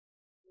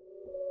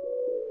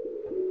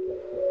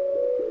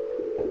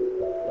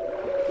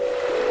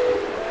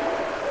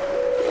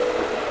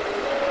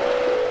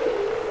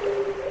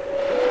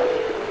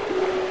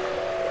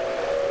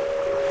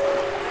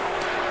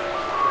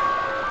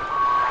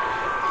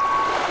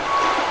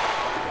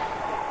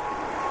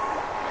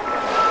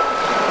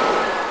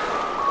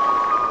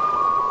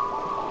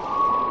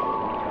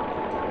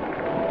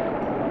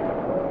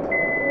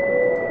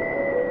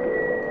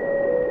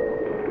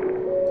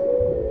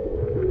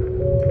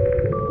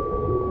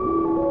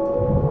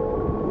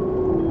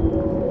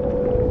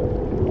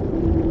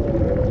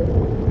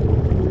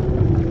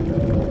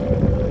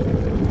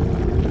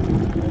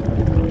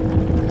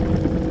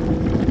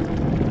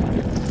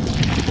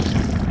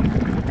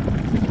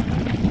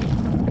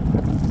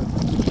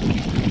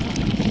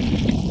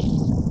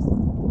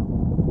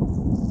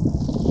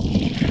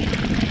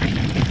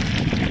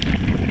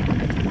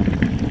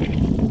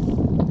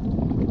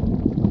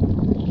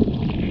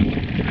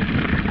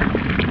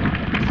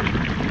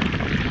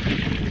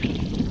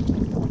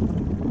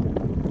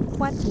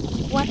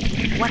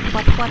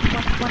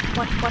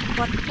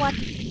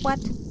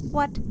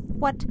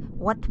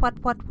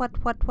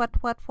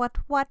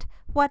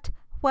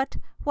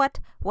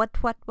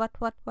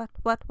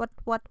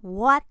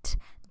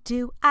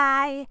do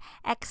I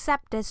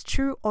accept as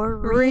true or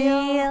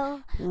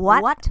real?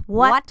 What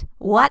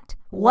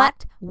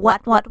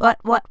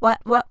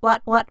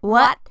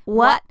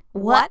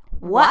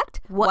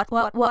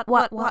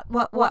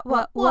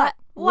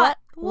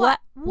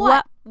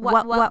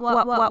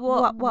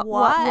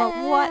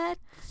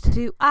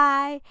do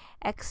I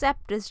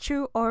accept as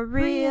true or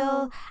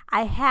real?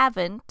 I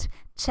haven't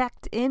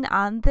checked in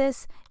on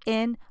this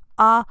in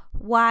a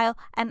while,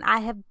 and I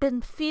have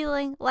been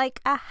feeling like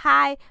a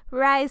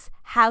high-rise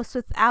house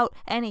without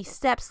any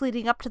steps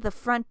leading up to the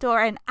front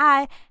door, and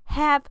I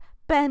have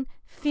been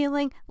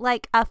feeling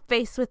like a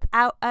face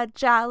without a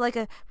jaw, like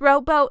a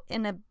rowboat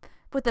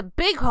with a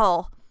big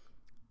hole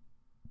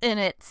in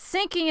it,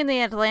 sinking in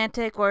the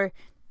Atlantic. Or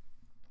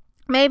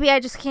maybe I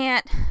just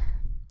can't.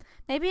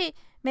 Maybe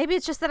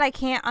it's just that I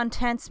can't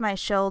untense my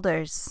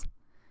shoulders.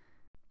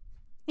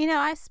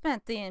 I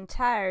spent the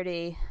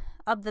entirety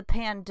of the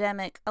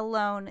pandemic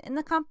alone in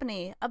the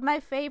company of my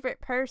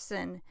favorite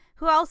person,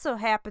 who also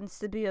happens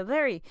to be a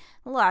very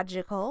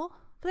logical,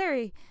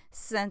 very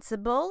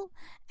sensible,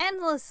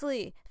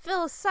 endlessly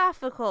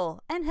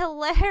philosophical, and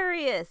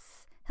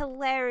hilarious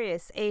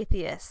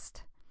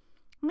atheist.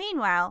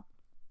 Meanwhile,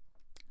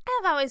 I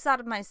have always thought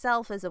of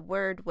myself as a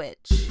word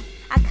witch,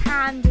 a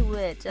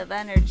conduit of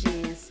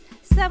energies,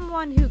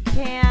 someone who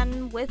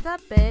can, with a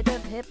bit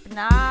of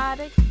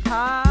hypnotic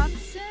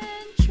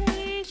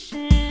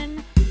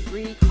concentration,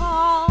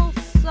 recall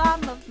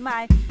some of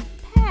my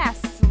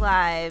past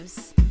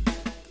lives,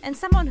 and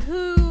someone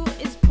who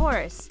is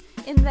porous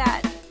in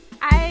that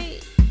I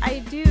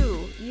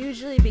do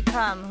usually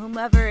become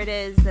whomever it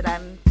is that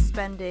I'm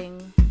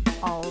spending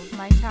all of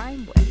my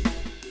time with.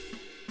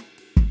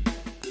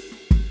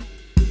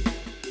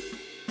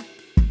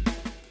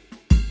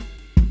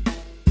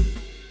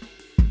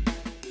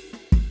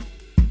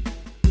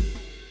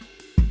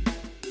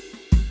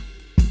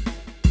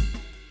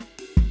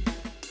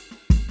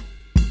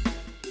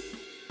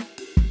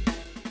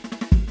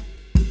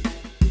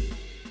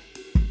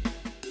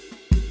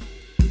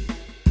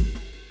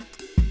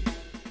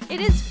 It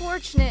is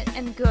fortunate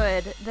and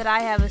good that I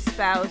have a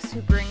spouse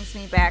who brings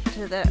me back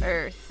to the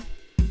earth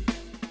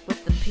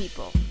with the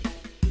people,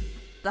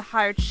 the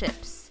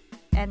hardships,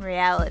 and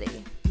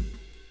reality.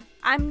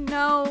 I'm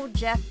no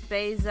Jeff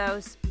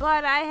Bezos,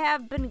 but I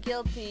have been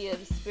guilty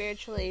of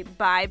spiritually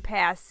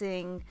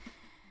bypassing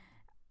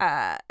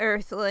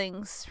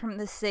earthlings from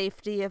the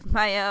safety of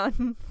my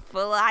own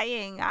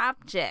flying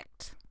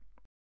object.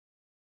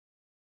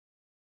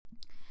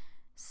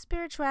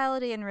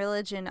 Spirituality and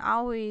religion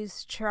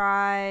always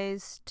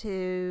tries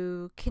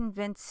to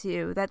convince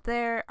you that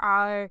there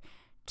are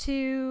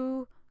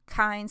two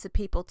kinds of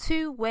people,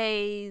 two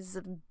ways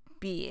of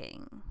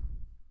being.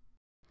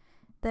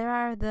 There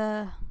are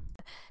the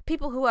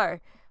people who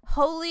are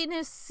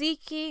holiness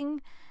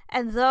seeking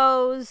and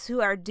those who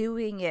are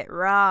doing it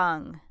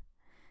wrong.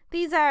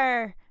 These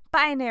are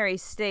binary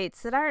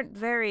states that aren't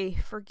very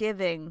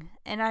forgiving,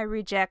 and I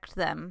reject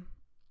them.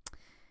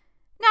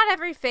 Not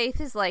every faith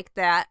is like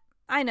that.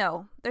 I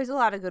know, there's a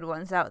lot of good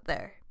ones out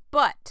there,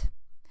 but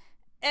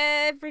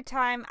every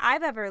time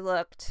I've ever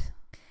looked,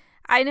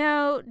 I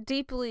know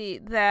deeply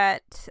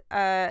that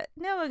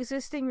no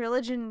existing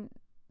religion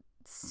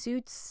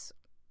suits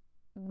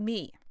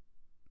me.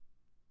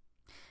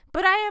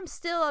 But I am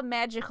still a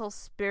magical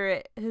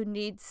spirit who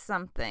needs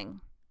something.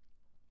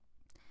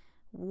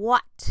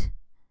 What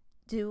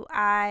do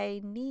I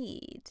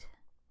need?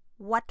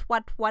 What?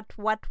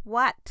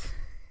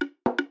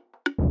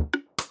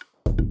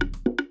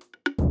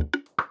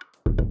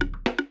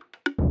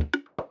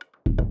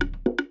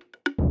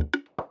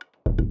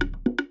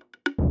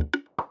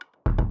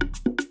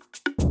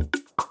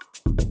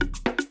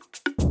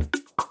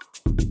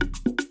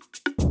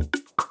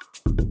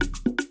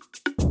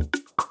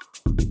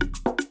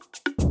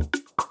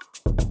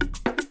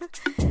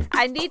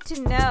 I need to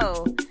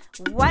know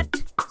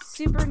what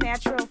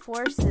supernatural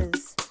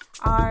forces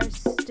are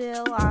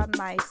still on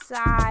my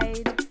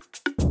side.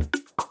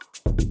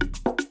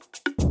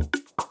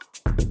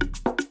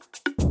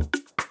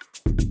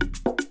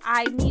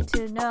 I need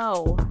to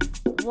know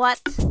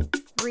what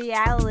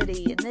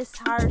reality in this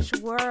harsh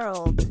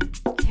world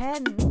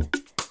can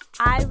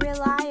I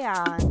rely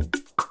on.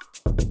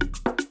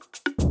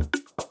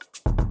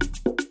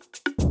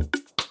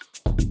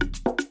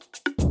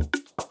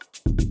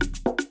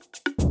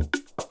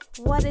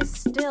 What is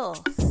still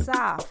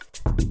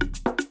soft?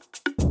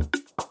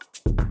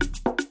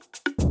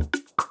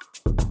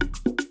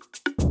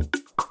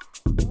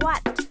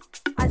 What,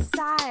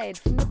 aside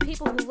from the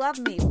people who love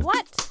me,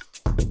 what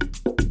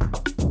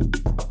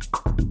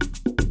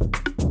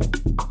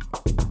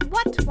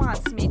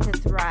wants me to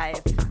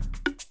thrive?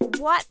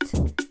 What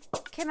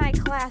can I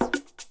clasp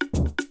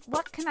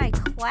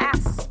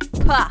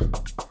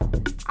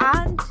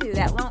onto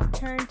that won't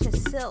turn to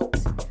silt?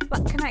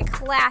 What can I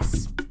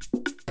clasp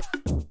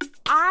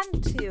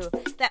on to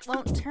that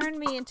won't turn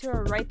me into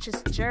a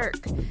righteous jerk?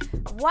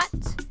 What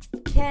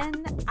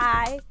can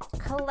I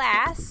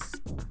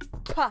clasp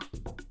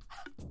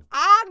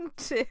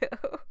onto?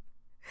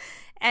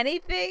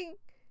 Anything?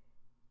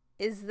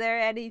 Is there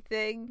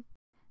anything?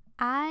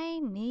 I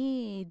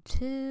need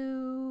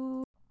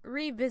to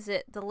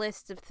revisit the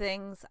list of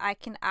things I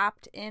can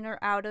opt in or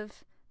out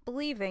of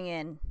believing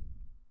in,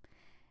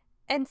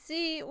 and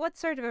see what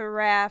sort of a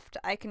raft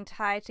I can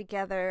tie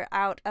together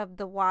out of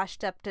the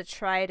washed-up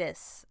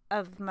detritus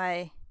of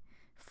my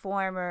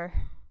former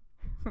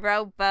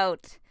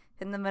rowboat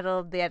in the middle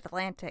of the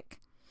Atlantic.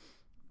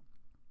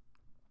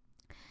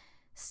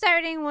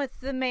 Starting with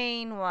the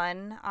main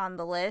one on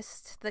the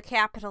list, the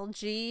capital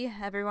G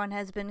everyone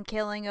has been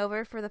killing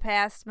over for the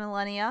past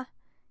millennia.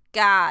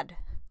 God.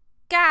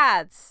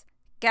 Gods.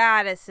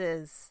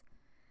 Goddesses.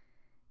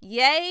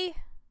 Yay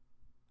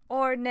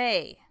or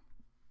nay?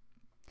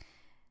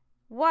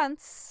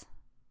 Once,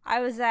 I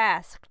was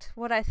asked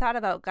what I thought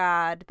about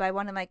God by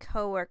one of my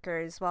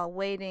coworkers while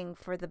waiting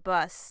for the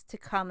bus to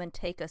come and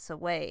take us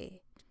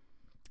away.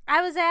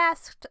 I was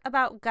asked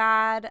about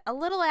God a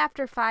little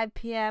after 5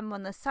 p.m.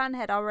 when the sun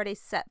had already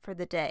set for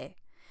the day.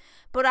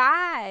 But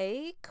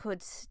I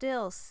could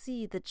still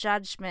see the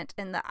judgment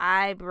in the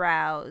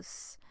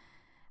eyebrows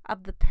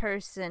of the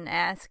person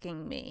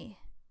asking me.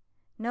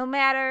 No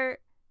matter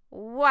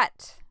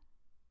what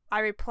I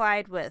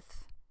replied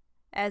with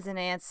as an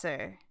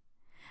answer,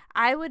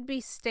 I would be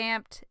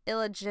stamped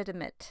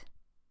illegitimate.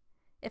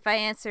 If I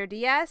answered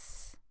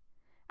yes,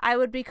 I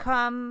would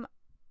become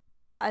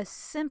a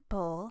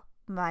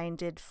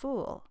simple-minded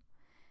fool.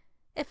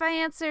 If I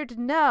answered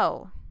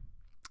no,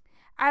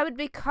 I would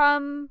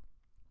become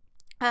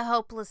a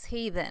hopeless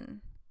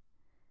heathen.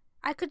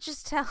 I could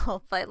just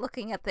tell by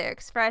looking at their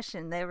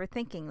expression they were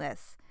thinking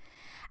this.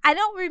 I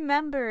don't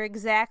remember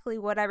exactly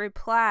what I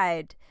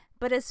replied,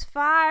 but as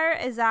far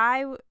as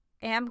I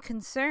am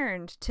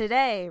concerned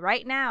today,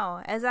 right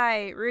now, as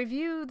I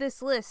review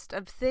this list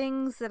of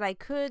things that I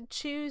could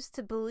choose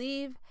to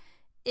believe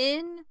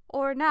in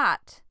or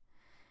not,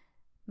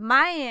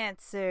 my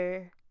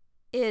answer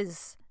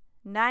is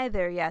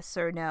neither yes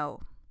or no.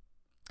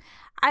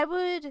 I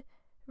would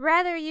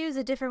rather use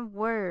a different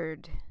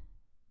word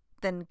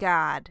than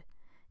God.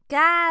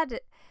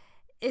 God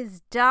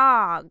is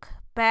dog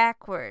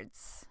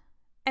backwards,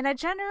 and I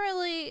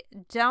generally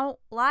don't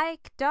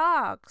like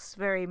dogs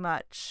very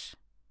much.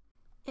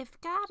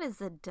 If God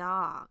is a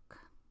dog,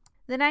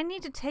 then I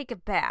need to take a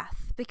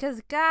bath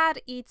because God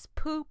eats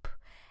poop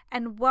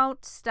and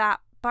won't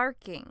stop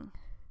barking.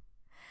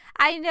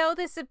 I know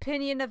this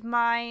opinion of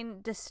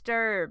mine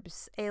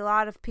disturbs a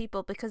lot of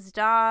people because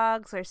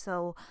dogs are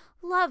so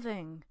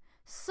loving,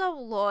 so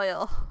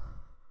loyal.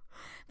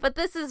 But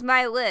this is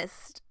my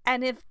list,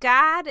 and if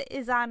God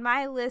is on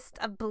my list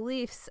of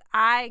beliefs,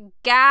 I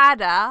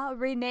gotta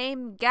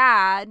rename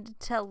God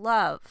to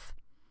love.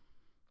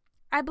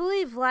 I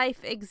believe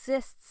life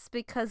exists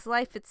because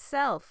life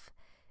itself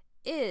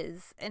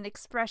is an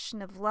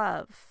expression of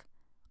love.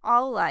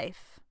 All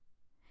life,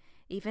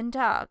 even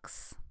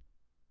dogs,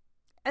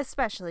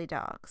 especially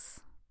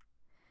dogs,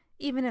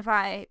 even if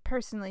I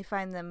personally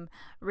find them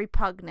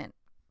repugnant.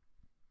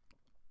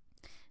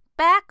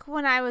 Back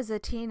when I was a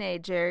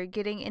teenager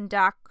getting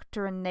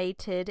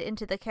indoctrinated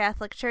into the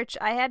Catholic Church,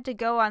 I had to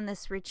go on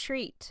this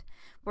retreat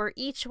where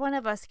each one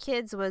of us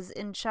kids was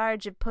in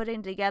charge of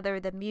putting together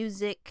the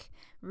music,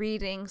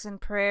 readings, and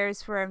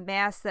prayers for a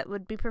mass that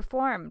would be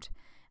performed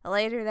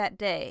later that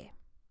day.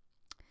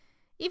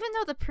 Even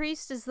though the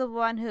priest is the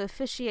one who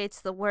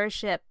officiates the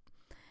worship,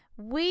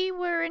 we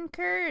were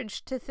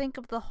encouraged to think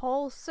of the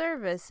whole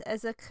service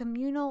as a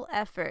communal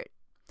effort,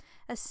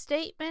 a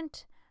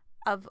statement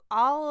of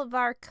all of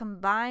our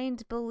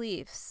combined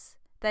beliefs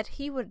that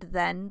he would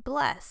then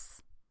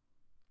bless.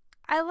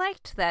 I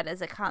liked that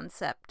as a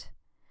concept,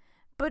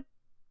 but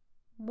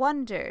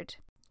wondered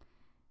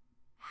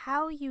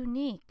how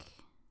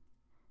unique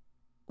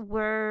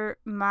were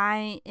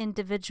my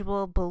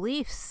individual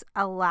beliefs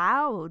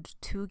allowed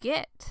to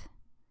get.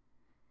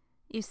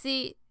 You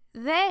see,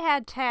 they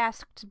had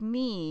tasked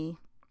me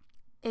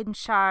in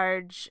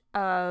charge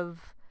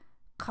of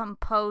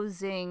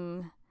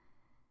composing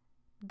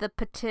the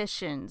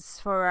petitions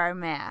for our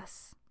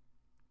mass.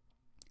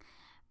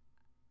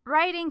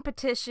 Writing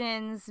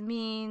petitions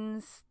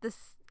means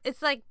this.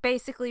 It's like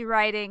basically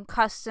writing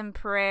custom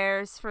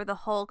prayers for the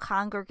whole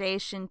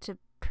congregation to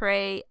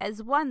pray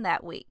as one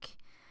that week.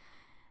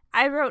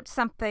 I wrote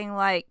something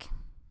like,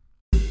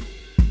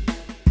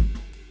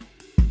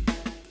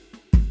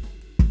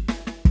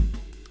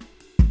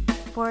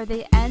 "For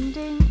the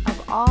ending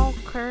of all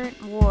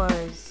current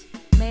wars,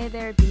 may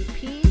there be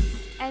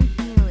peace and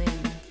healing.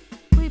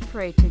 We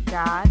pray to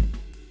God.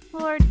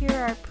 Lord, hear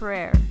our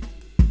prayer.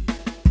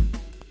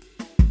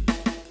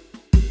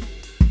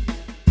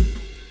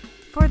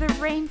 For the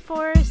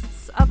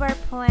rainforests of our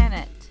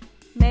planet,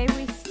 may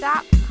we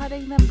stop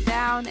cutting them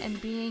down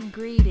and being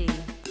greedy.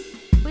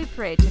 We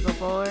pray to the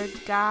Lord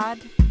God.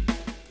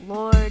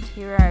 Lord,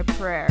 hear our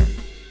prayer.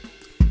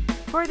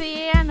 For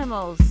the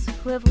animals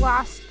who have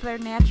lost their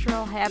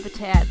natural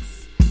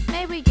habitats.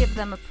 May we give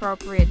them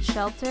appropriate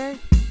shelter.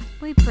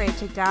 We pray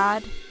to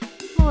God.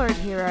 Lord,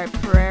 hear our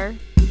prayer.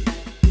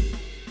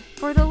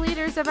 For the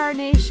leaders of our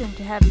nation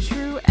to have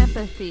true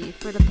empathy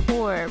for the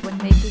poor when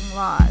making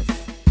laws.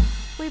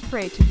 We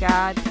pray to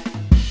God.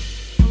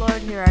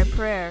 Lord, hear our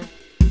prayer.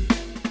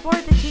 For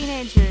the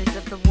teenagers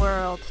of the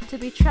world to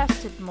be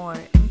trusted more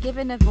and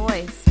given a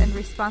voice and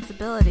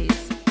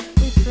responsibilities.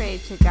 We pray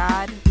to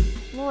God.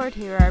 Lord,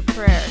 hear our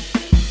prayer.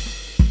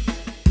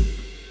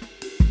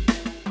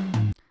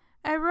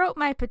 I wrote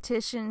my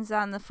petitions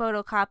on the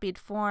photocopied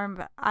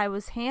form I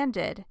was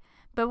handed,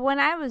 but when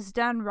I was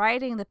done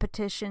writing the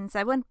petitions,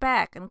 I went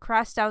back and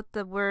crossed out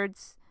the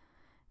words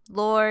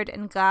Lord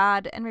and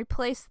God and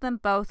replaced them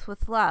both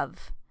with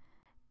love.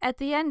 At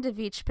the end of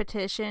each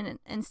petition,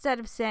 instead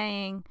of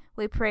saying,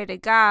 we pray to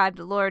God,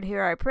 Lord,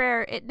 hear our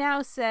prayer, it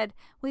now said,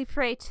 we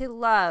pray to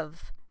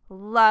love,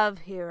 love,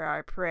 hear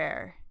our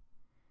prayer.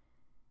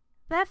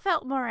 That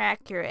felt more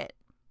accurate.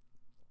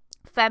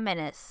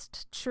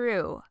 Feminist,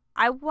 true.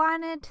 I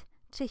wanted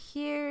to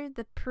hear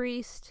the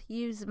priest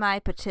use my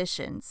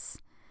petitions.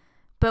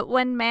 But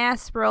when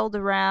Mass rolled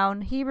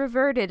around, he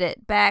reverted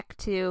it back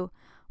to,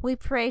 we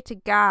pray to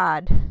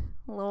God,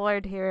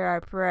 Lord, hear our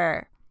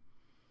prayer.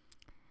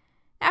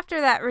 After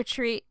that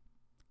retreat,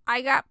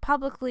 I got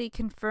publicly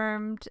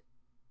confirmed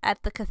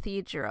at the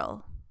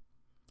cathedral.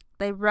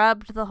 They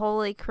rubbed the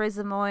holy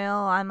chrism oil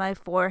on my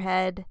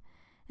forehead,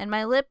 and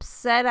my lips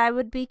said I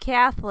would be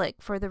Catholic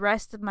for the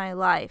rest of my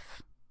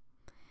life.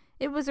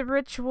 It was a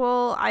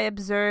ritual I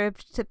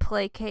observed to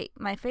placate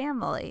my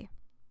family.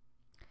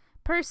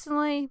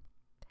 Personally,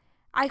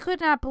 I could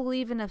not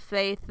believe in a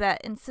faith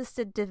that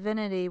insisted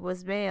divinity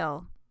was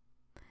male.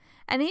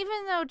 And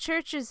even though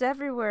churches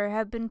everywhere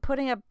have been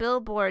putting up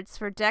billboards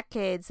for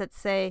decades that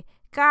say,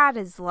 God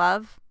is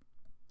love,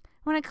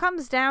 when it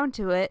comes down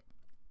to it,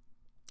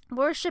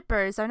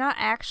 worshippers are not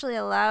actually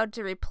allowed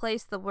to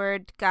replace the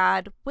word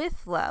God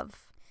with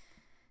love.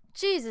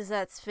 Jesus,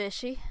 that's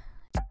fishy.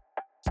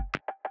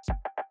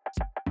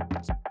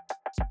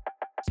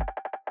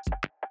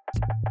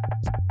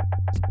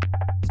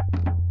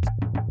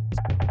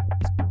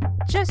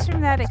 Just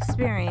from that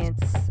experience,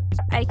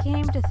 I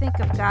came to think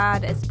of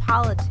God as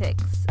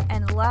politics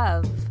and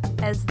love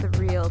as the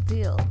real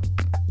deal.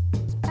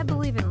 I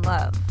believe in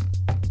love.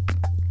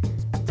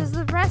 Does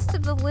the rest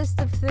of the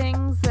list of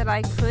things that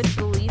I could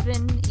believe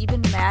in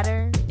even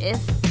matter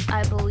if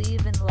I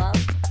believe in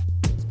love?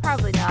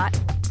 Probably not.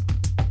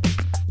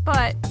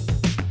 But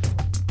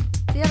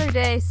the other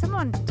day,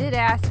 someone did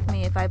ask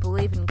me if I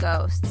believe in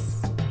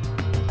ghosts.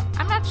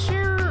 I'm not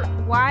sure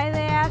why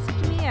they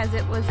asked me, as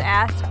it was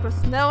asked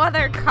with no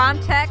other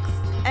context,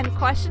 and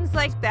questions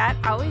like that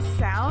always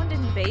sound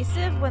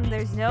invasive when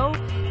there's no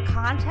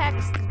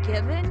context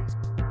given.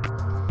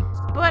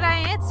 But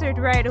I answered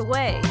right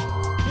away,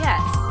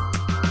 yes,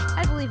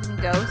 I believe in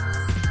ghosts.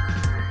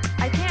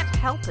 I can't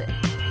help it.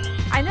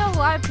 I know a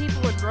lot of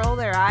people would roll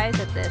their eyes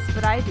at this,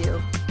 but I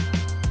do.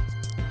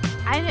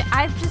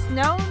 I've just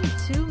known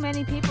too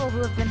many people who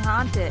have been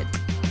haunted.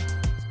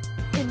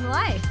 In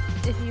life,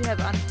 if you have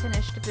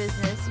unfinished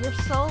business, your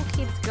soul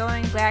keeps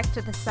going back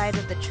to the site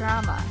of the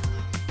trauma.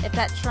 If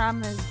that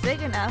trauma is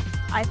big enough,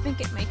 I think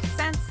it makes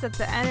sense that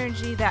the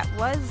energy that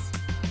was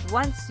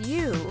once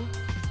you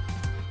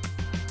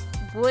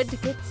would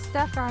get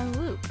stuck on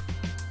loop,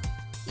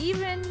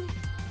 even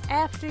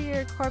after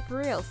your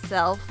corporeal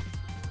self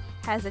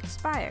has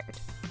expired.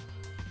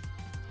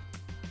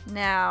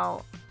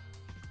 Now,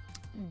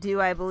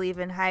 do I believe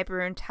in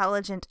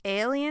hyper-intelligent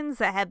aliens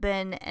that have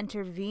been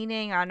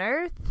intervening on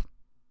Earth?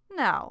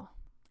 No.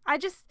 I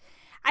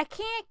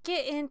can't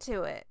get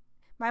into it.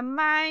 My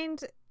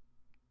mind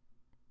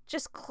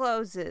just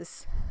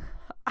closes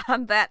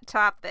on that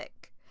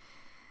topic.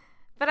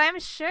 But I'm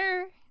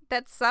sure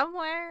that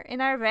somewhere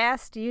in our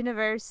vast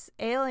universe,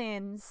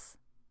 aliens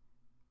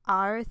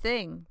are a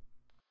thing.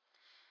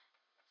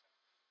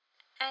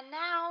 And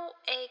now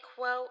a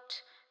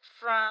quote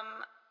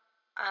from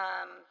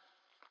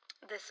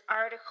this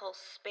article,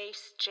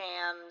 Space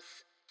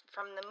Jams,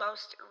 from the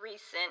most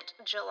recent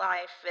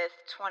July 5th,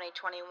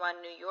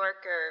 2021 New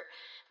Yorker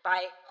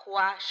by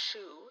Hua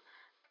Shu.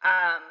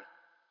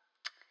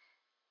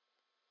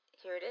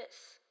 Here it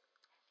is.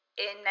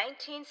 In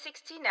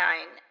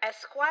 1969,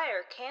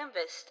 Esquire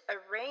canvassed a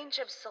range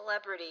of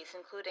celebrities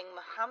including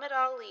Muhammad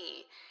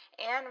Ali,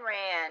 Ayn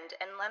Rand,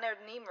 and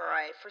Leonard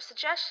Nimoy for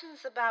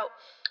suggestions about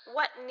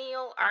what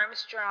Neil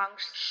Armstrong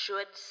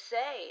should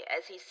say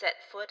as he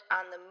set foot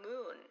on the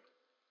moon.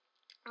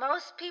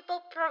 Most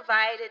people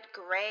provided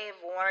grave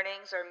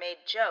warnings or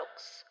made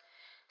jokes.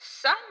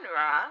 Sun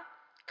Ra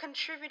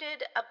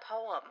contributed a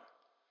poem.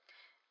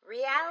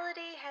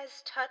 Reality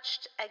has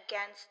touched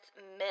against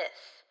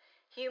myth.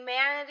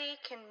 Humanity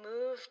can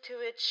move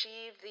to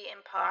achieve the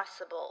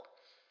impossible.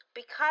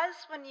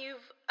 Because when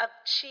you've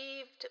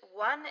achieved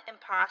one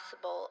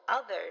impossible,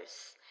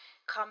 others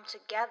come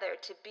together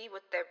to be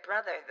with their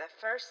brother, the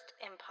first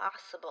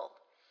impossible.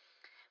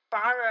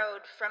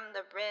 Borrowed from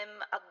the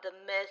rim of the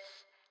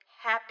myth,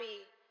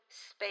 Happy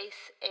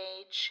Space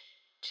Age,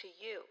 to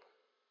you.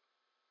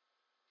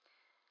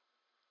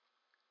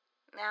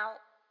 Now,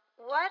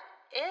 what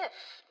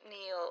if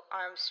Neil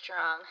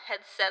Armstrong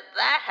had said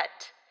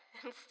that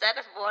instead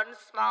of one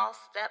small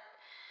step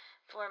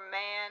for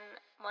man,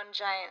 one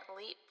giant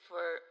leap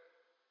for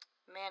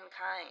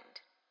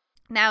mankind?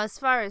 Now, as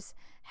far as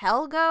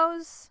hell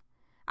goes,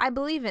 I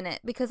believe in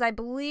it because I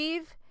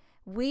believe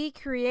we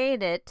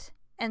create it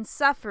and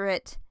suffer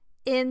it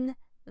in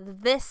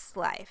this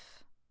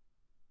life.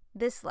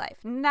 This life,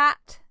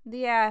 not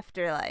the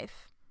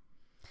afterlife.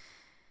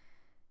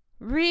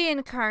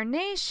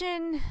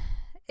 Reincarnation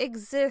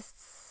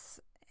exists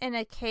in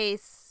a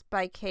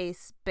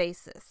case-by-case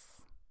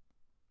basis.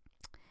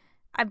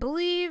 I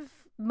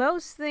believe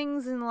most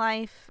things in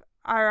life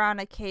are on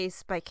a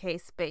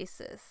case-by-case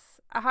basis.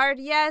 A hard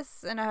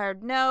yes and a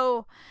hard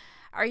no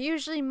are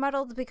usually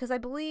muddled because I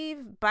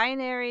believe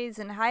binaries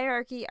and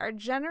hierarchy are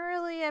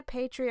generally a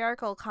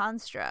patriarchal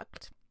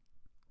construct.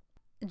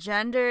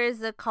 Gender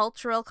is a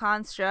cultural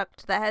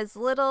construct that has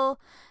little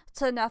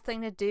to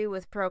nothing to do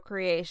with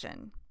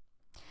procreation.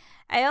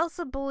 I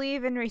also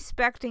believe in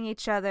respecting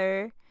each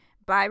other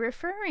by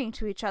referring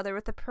to each other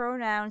with the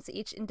pronouns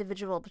each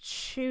individual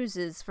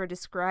chooses for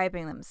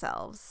describing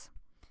themselves.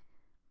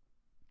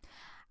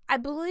 I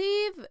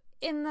believe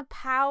in the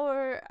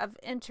power of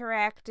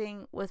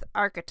interacting with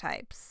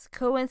archetypes,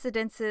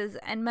 coincidences,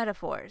 and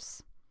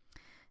metaphors.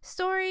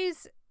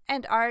 Stories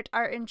and art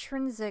are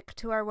intrinsic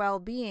to our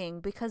well-being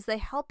because they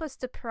help us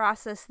to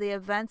process the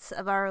events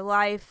of our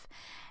life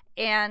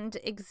and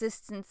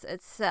existence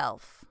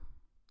itself.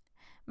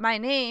 My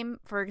name,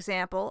 for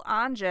example,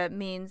 Anja,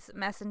 means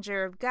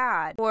messenger of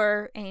God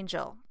or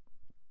angel.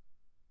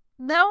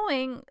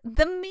 Knowing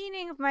the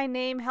meaning of my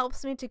name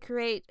helps me to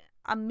create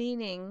a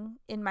meaning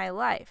in my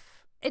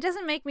life. It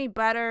doesn't make me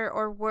better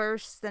or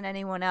worse than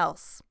anyone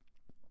else.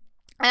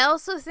 I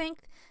also think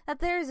that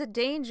there is a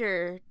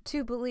danger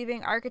to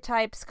believing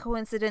archetypes,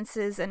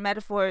 coincidences, and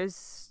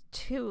metaphors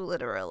too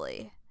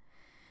literally.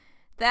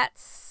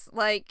 That's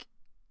like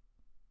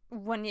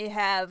when you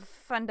have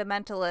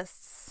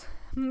fundamentalists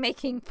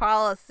making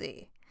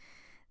policy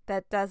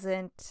that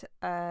doesn't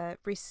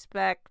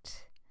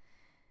respect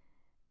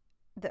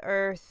the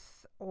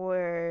earth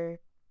or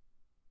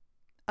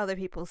other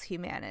people's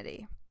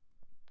humanity.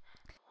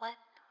 What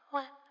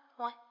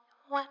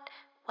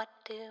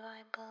do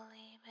I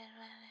believe in?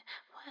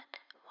 What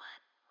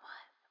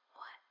do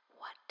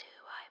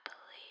I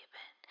believe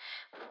in?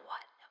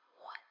 What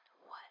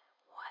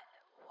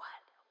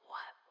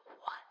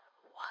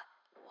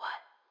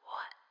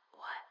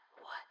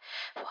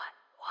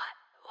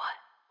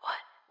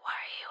Why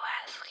are you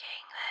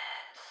asking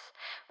this?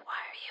 Why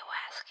are you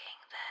asking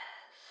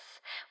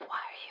this?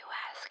 Why are you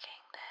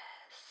asking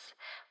this?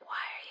 Why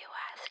are you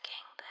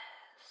asking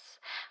this?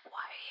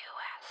 Why are you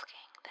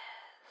asking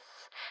this?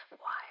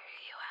 Why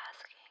are you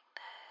asking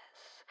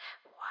this?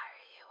 Why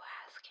are you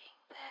asking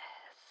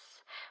this?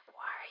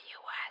 Why are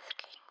you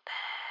asking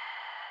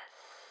this?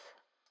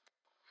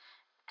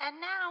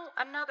 And now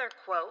another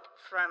quote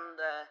from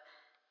the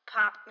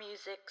pop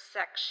music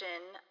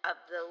section of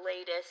the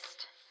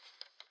latest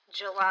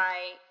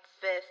July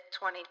 5th,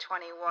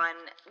 2021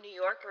 New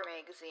Yorker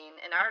magazine,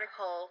 an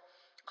article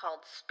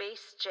called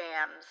Space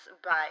Jams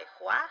by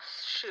Hua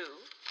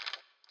Shu.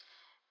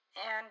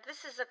 And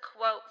this is a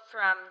quote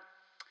from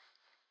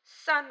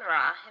Sun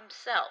Ra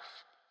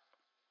himself.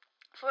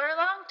 For a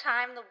long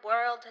time, the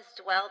world has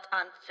dwelt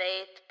on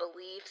faith,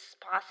 beliefs,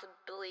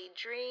 possibly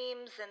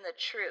dreams, and the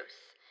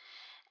truth.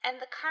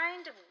 And the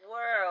kind of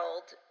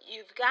world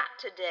you've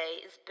got today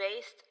is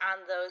based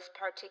on those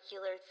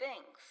particular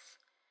things.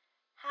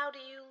 How do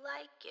you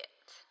like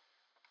it?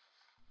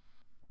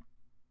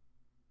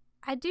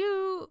 I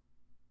do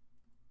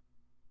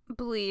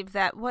believe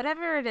that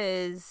whatever it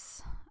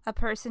is a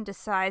person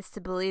decides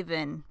to believe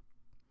in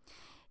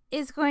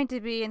is going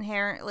to be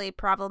inherently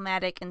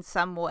problematic in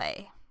some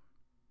way.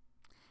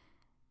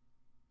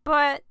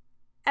 But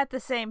at the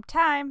same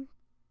time,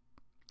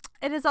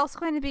 it is also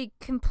going to be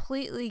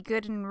completely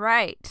good and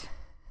right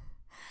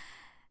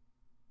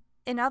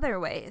in other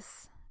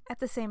ways at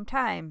the same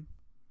time.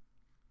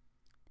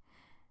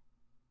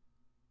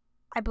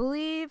 I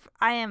believe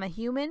I am a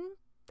human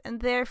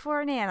and therefore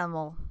an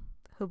animal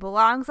who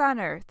belongs on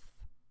Earth,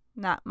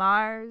 not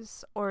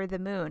Mars or the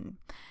moon.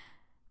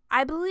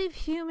 I believe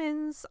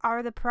humans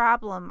are the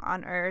problem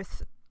on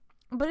Earth,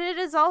 but it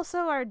is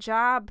also our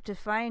job to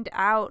find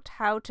out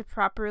how to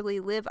properly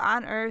live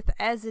on Earth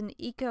as an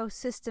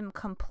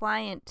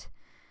ecosystem-compliant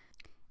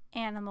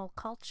animal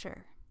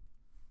culture.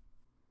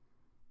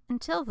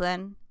 Until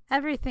then,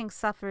 everything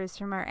suffers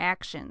from our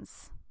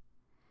actions.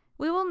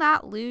 We will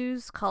not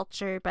lose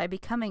culture by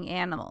becoming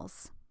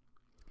animals.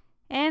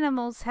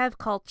 Animals have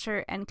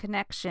culture and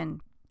connection.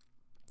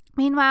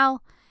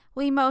 Meanwhile,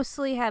 we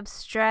mostly have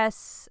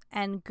stress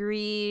and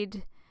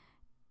greed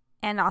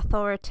and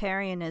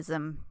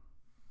authoritarianism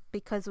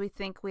because we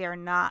think we are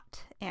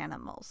not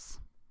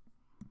animals.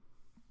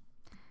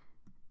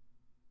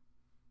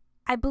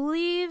 I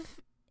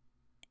believe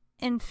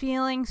in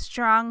feeling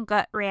strong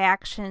gut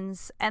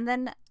reactions and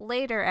then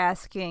later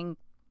asking,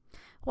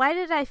 Why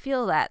did I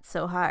feel that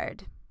so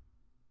hard?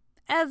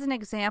 As an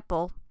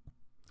example,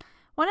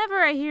 whenever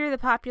I hear the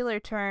popular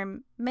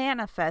term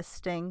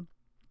manifesting,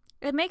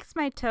 it makes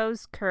my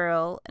toes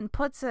curl and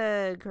puts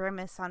a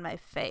grimace on my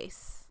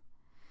face.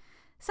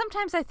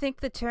 Sometimes I think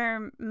the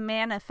term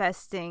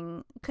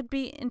manifesting could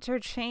be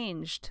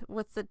interchanged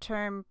with the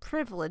term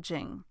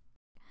privileging.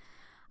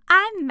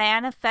 I'm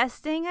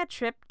manifesting a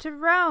trip to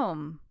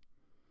Rome.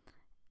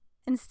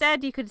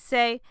 Instead, you could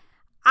say,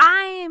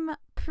 I'm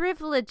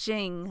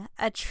privileging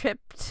a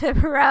trip to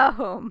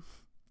Rome.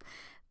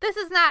 This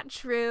is not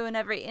true in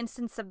every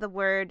instance of the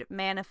word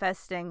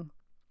manifesting.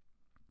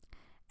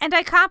 And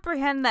I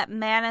comprehend that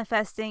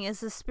manifesting is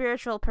the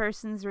spiritual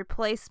person's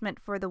replacement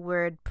for the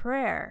word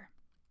prayer.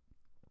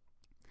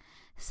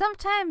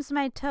 Sometimes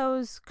my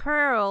toes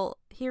curl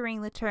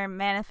hearing the term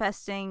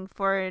manifesting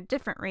for a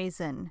different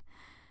reason.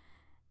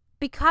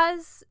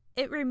 Because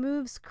it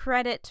removes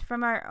credit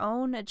from our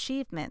own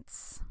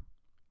achievements.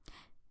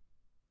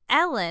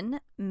 Ellen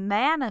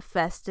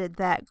manifested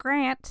that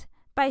grant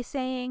by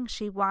saying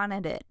she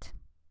wanted it.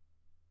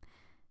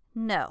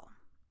 No.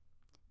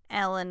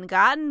 Ellen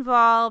got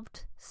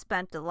involved,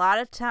 spent a lot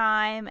of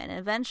time, and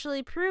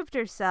eventually proved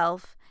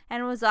herself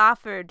and was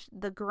offered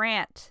the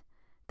grant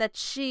that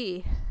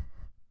she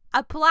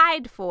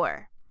applied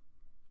for.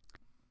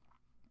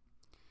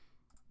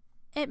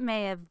 It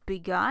may have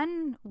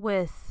begun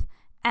with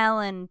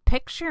Ellen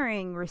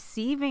picturing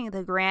receiving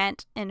the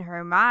grant in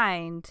her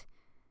mind,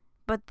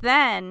 but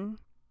then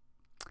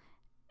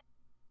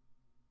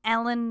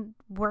Ellen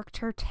worked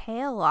her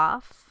tail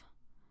off,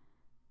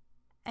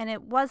 and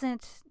it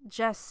wasn't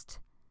just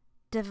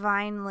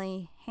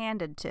divinely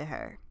handed to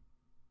her.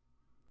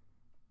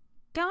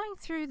 Going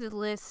through the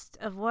list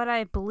of what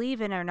I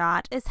believe in or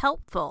not is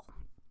helpful.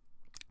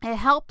 It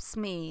helps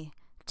me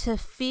to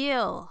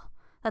feel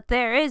that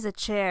there is a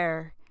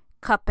chair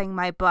cupping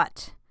my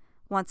butt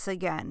once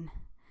again.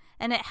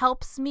 And it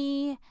helps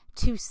me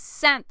to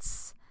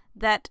sense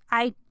that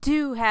I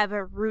do have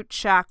a root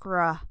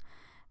chakra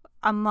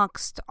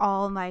amongst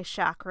all my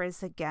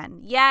chakras again.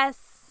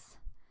 Yes,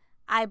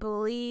 I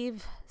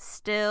believe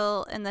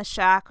still in the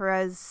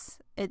chakras.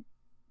 It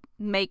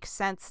makes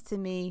sense to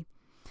me.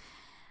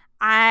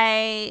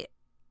 I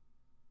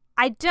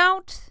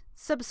don't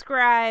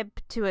subscribe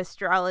to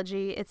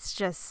astrology. It's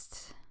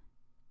just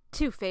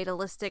too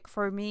fatalistic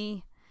for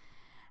me.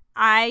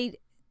 I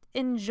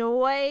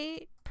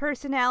enjoy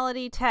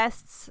personality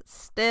tests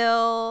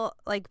still,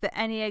 like the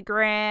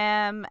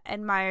Enneagram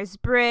and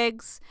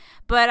Myers-Briggs,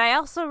 but I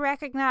also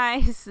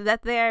recognize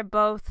that they are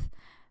both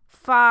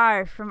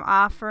far from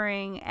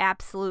offering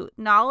absolute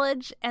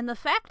knowledge, and the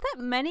fact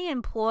that many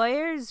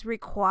employers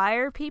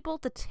require people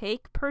to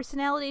take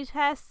personality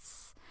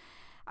tests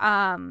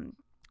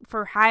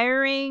for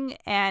hiring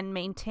and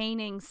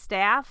maintaining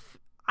staff,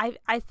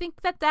 I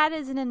think that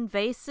is an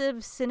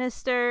invasive,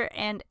 sinister,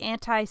 and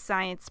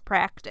anti-science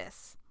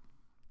practice.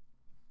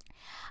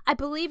 I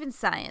believe in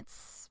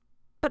science,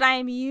 but I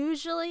am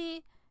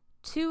usually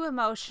too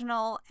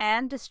emotional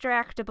and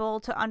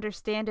distractible to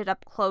understand it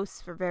up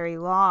close for very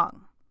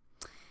long.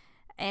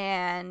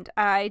 And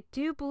I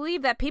do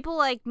believe that people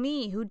like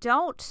me who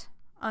don't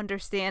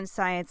understand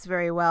science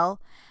very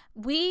well,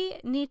 we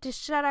need to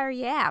shut our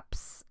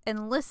yaps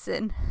and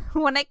listen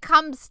when it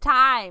comes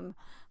time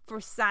for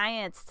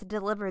science to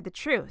deliver the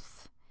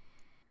truth.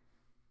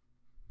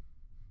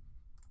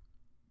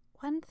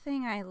 One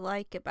thing I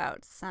like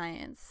about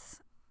science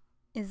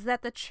is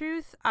that the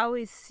truth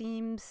always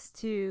seems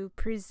to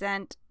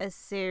present a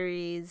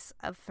series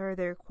of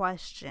further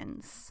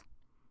questions.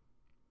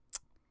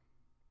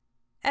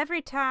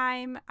 Every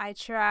time I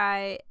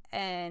try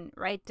and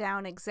write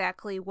down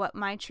exactly what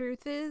my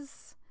truth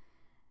is,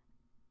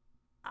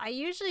 I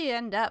usually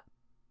end up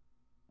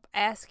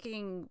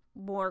asking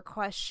more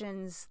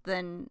questions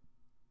than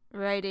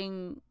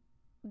writing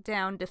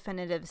down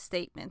definitive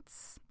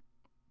statements.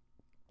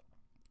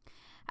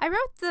 I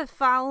wrote the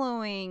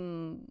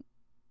following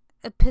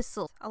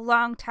epistle a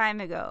long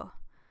time ago,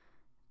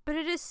 but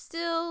it is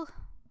still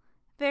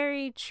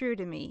very true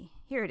to me.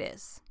 Here it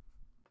is.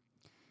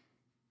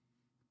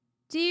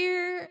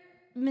 Dear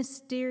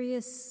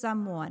mysterious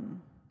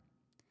someone,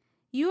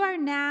 you are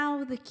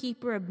now the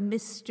keeper of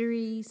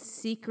mystery,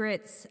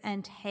 secrets,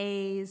 and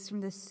haze from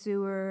the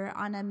sewer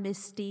on a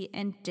misty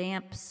and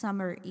damp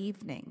summer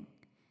evening.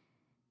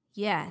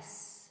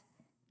 Yes,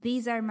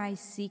 these are my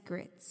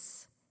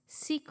secrets.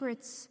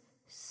 Secrets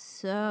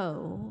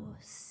so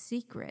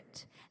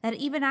secret that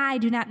even I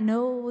do not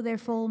know their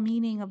full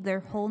meaning of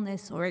their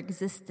wholeness or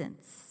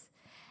existence.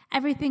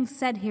 Everything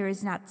said here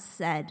is not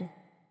said,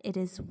 it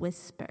is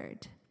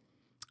whispered.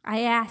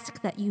 I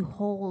ask that you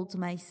hold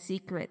my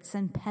secrets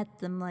and pet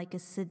them like a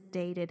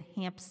sedated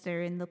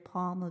hamster in the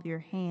palm of your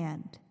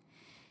hand.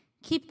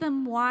 Keep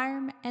them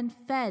warm and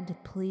fed,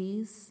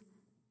 please.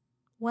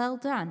 Well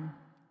done.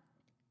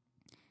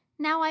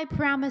 Now I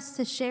promise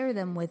to share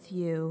them with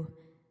you,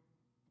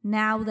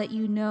 now that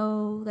you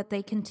know that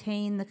they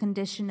contain the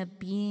condition of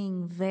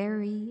being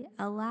very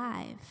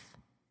alive.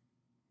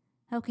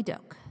 Okie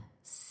doke.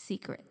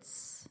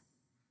 Secrets.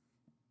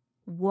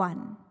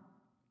 1.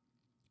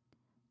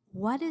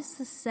 What is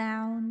the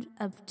sound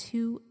of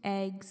 2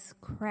 eggs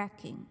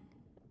cracking?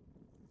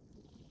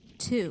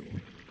 2.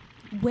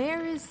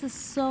 Where is the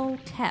soul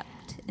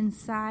kept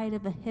inside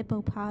of a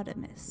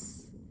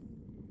hippopotamus?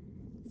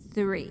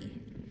 3.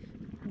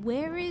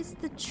 Where is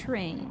the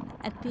train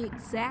at the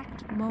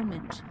exact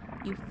moment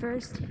you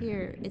first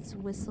hear its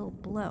whistle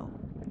blow?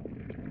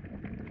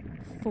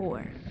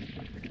 4.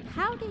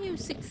 How do you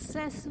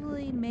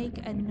successfully make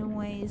a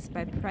noise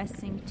by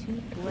pressing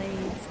 2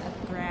 blades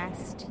of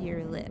grass to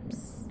your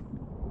lips?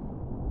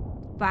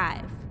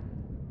 5.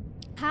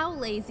 How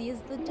lazy is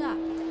the duck?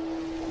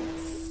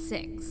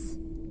 6.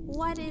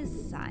 What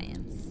is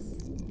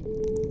science?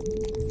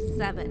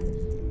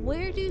 7.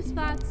 Where do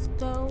thoughts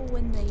go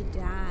when they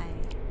die?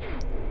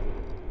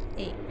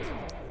 8.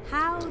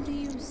 How do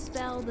you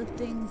spell the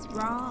things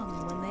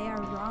wrong when they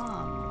are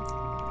wrong?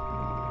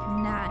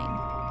 9.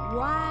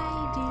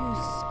 Why do you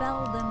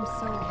spell them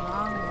so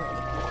wrongly?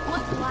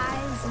 What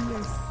lies in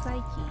your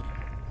psyche?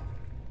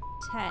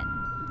 10.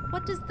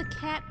 What does the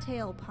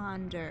cattail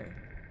ponder?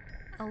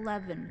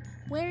 11.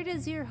 Where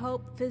does your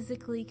hope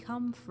physically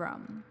come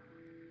from?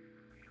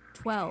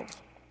 12.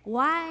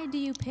 Why do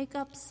you pick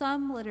up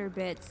some litter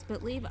bits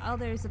but leave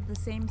others of the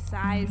same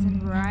size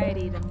and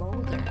variety to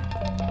molder?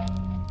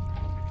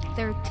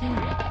 13.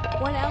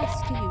 What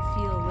else do you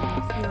feel when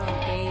you feel a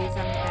gaze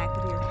on the back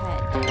of your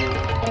head?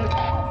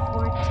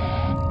 14.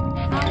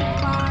 How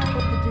far do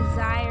the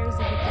desires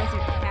of a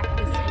desert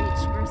cactus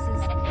reach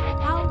versus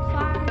how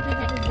far do the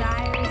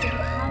desires of a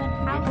common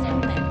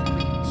houseplant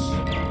reach?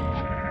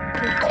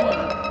 15.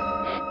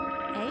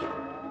 Eh?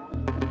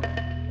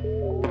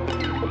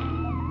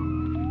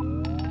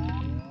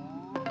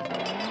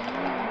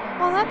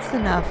 Well, that's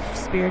enough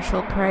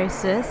spiritual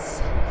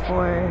crisis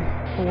for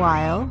a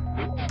while.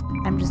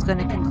 I'm just going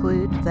to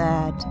conclude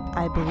that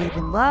I believe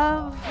in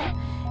love,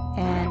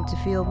 and to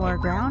feel more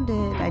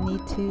grounded, I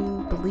need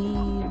to believe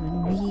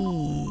in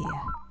me.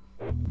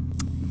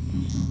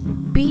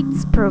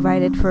 Beats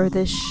provided for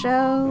this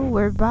show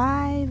were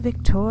by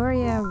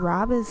Victoria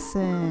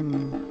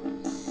Robinson,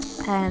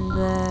 and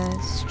the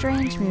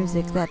strange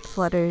music that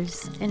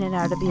flutters in and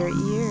out of your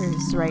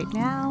ears right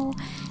now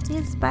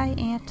is by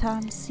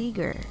Anton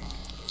Seeger.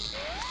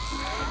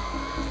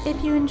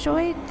 If you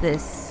enjoyed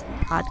this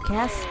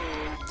podcast,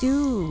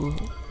 do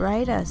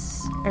write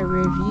us a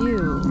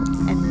review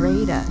and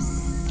rate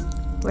us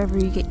wherever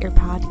you get your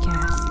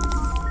podcasts.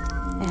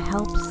 It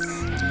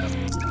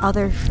helps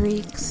other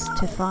freaks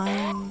to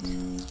find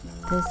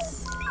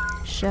this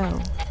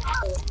show.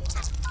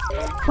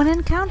 When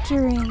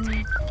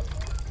encountering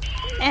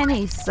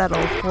any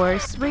subtle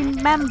force,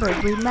 remember,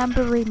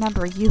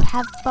 you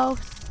have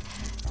both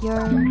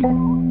your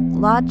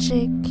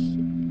logic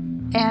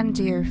and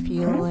your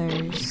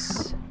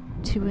feelers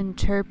to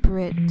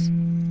interpret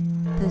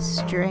the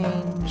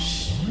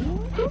strange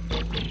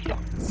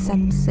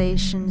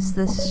sensations,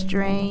 the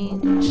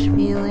strange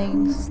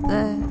feelings,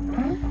 the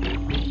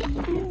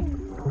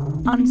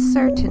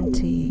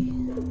uncertainty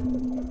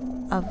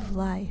of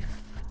life.